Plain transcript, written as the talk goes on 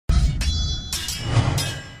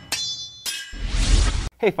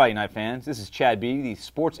Hey Fighting Night fans, this is Chad B., the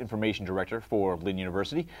Sports Information Director for Lynn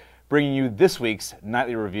University, bringing you this week's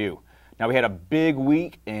Nightly Review. Now we had a big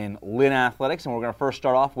week in Lynn Athletics, and we're going to first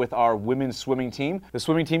start off with our women's swimming team. The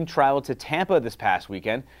swimming team traveled to Tampa this past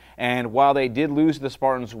weekend, and while they did lose to the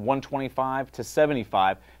Spartans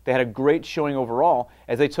 125-75, they had a great showing overall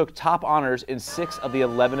as they took top honors in 6 of the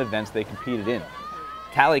 11 events they competed in.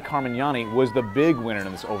 Tally Carmignani was the big winner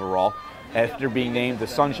in this overall, after being named the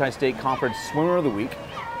Sunshine State Conference Swimmer of the Week.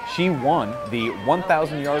 She won the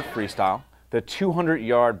 1,000-yard freestyle, the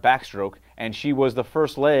 200-yard backstroke, and she was the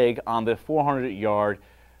first leg on the 400-yard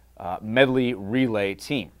medley relay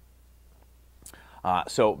team.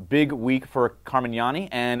 So big week for Carmignani,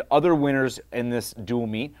 and other winners in this dual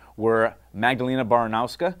meet were Magdalena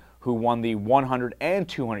Baranowska, who won the 100 and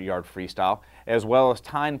 200-yard freestyle, as well as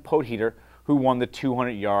Tyne Potheater, who won the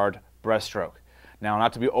 200-yard breaststroke. Now,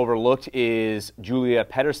 not to be overlooked is Julia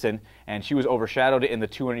Pedersen, and she was overshadowed in the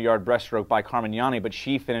 200-yard breaststroke by Carmignani, but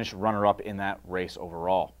she finished runner-up in that race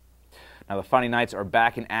overall. Now, the Fighting Knights are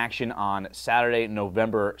back in action on Saturday,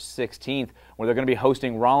 November 16th, where they're going to be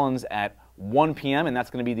hosting Rollins at 1 p.m., and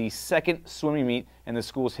that's going to be the second swimming meet in the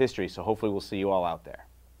school's history, so hopefully we'll see you all out there.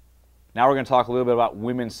 Now we're going to talk a little bit about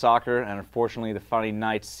women's soccer, and unfortunately the Fighting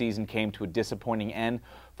Knights season came to a disappointing end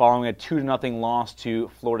following a 2-0 loss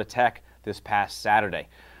to Florida Tech this past Saturday.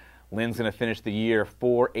 Lynn's going to finish the year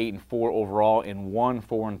 4-8-4 overall and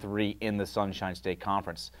 1-4-3 in the Sunshine State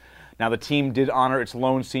Conference. Now the team did honor its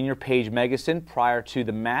lone senior Paige Megason prior to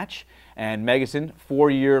the match, and Megason,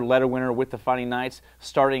 4-year letter winner with the Fighting Knights,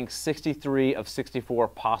 starting 63 of 64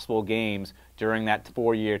 possible games during that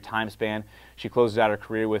 4-year time span. She closes out her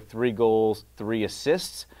career with 3 goals, 3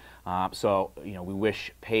 assists. So, we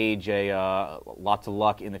wish Paige lots of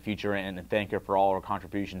luck in the future and thank her for all her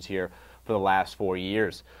contributions here for the last 4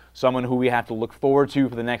 years. Someone who we have to look forward to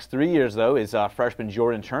for the next 3 years, though, is freshman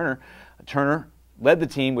Jordan Turner. Turner led the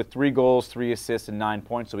team with 3 goals, 3 assists, and 9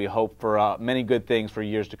 points, so we hope for many good things for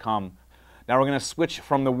years to come. Now we're going to switch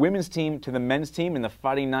from the women's team to the men's team, and the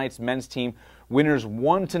Fighting Knights men's team winners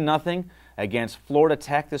 1-0 against Florida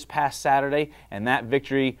Tech this past Saturday, and that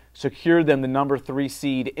victory secured them the number 3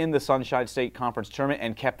 seed in the Sunshine State Conference tournament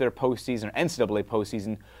and kept their postseason, NCAA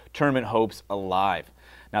postseason tournament hopes alive.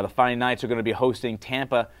 Now the Fighting Knights are going to be hosting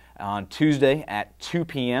Tampa on Tuesday at 2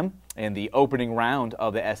 p.m. in the opening round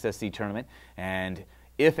of the SSC tournament, and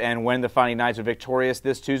if and when the Fighting Knights are victorious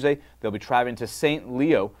this Tuesday, they'll be traveling to St.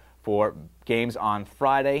 Leo for games on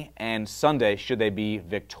Friday and Sunday should they be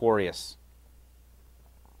victorious.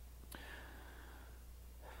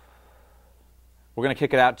 We're going to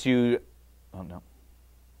kick it out to, We're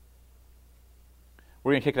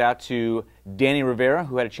going to kick it out to Danny Rivera,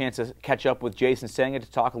 who had a chance to catch up with Jason Senga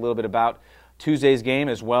to talk a little bit about Tuesday's game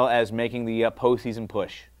as well as making the postseason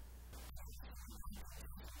push.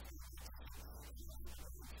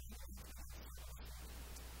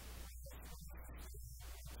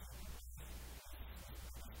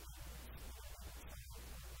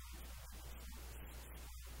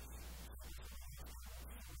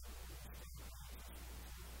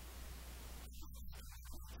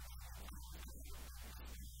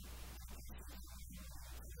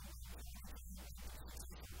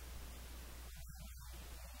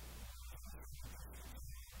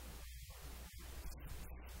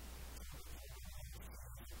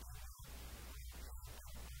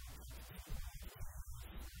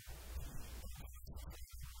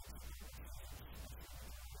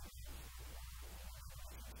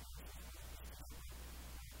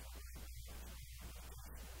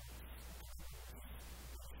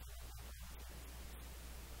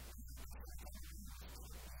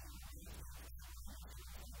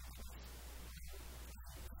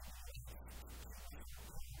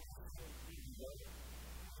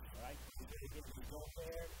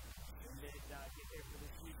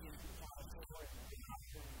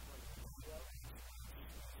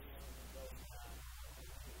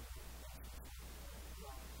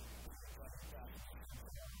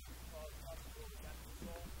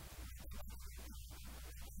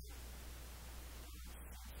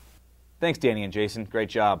 Thanks, Danny and Jason. Great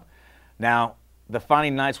job. Now, the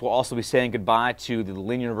Fighting Knights will also be saying goodbye to the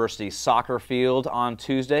Lynn University soccer field on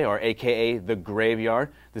Tuesday, or AKA the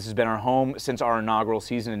Graveyard. This has been our home since our inaugural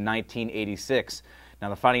season in 1986. Now,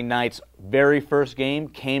 the Fighting Knights' very first game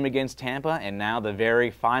came against Tampa, and now the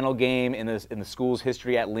very final game in the school's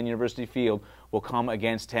history at Lynn University Field will come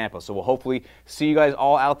against Tampa. So we'll hopefully see you guys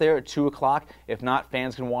all out there at 2 o'clock. If not,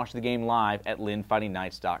 fans can watch the game live at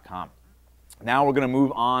lynnfightingknights.com. Now we're going to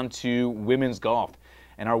move on to women's golf.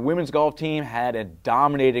 And our women's golf team had a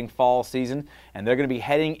dominating fall season, and they're going to be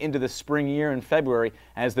heading into the spring year in February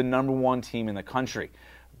as the #1 team in the country.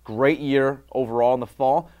 Great year overall in the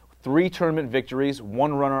fall. 3 tournament victories,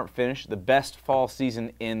 1 runner-up finish, the best fall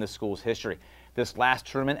season in the school's history. This last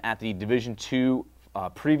tournament at the Division II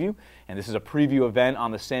preview, and this is a preview event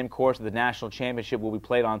on the same course the national championship will be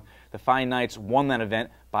played on. The Fighting Knights won that event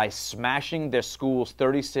by smashing their school's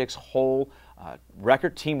 36-hole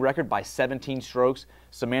team record by 17 strokes.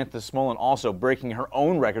 Samantha Smolin also breaking her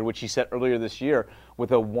own record, which she set earlier this year,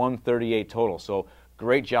 with a 138 total. So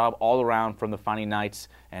great job all around from the Fighting Knights,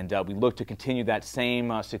 and we look to continue that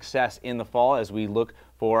same success in the fall as we look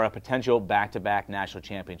for a potential back-to-back national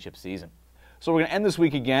championship season. So we're going to end this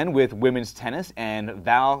week again with women's tennis and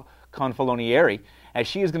Val Confalonieri, as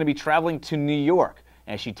she is going to be traveling to New York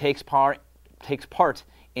as she takes part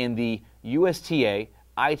in the USTA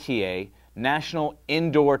ITA National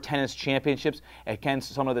Indoor Tennis Championships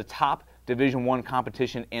against some of the top Division I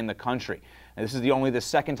competition in the country. And this is only the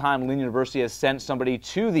second time Lynn University has sent somebody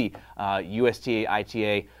to the USTA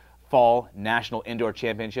ITA Fall National Indoor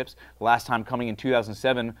Championships. The last time coming in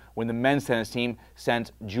 2007 when the men's tennis team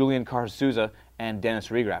sent Julian Carsuza and Dennis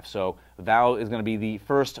Regraf. So Val is going to be the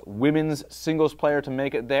first women's singles player to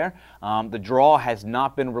make it there. The draw has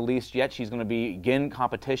not been released yet. She's going to begin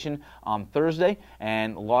competition on Thursday,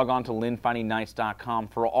 and log on to LynnFightingKnights.com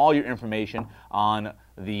for all your information on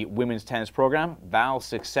the women's tennis program, Val's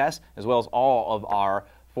success, as well as all of our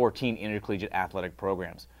 14 intercollegiate athletic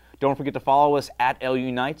programs. Don't forget to follow us at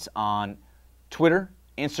LU Knights on Twitter,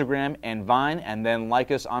 Instagram, and Vine, and then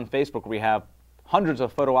like us on Facebook, where we have hundreds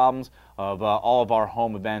of photo albums of all of our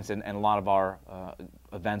home events and a lot of our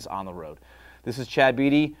events on the road. This is Chad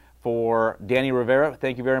Beatty for Danny Rivera.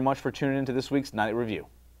 Thank you very much for tuning in to this week's Nightly Review.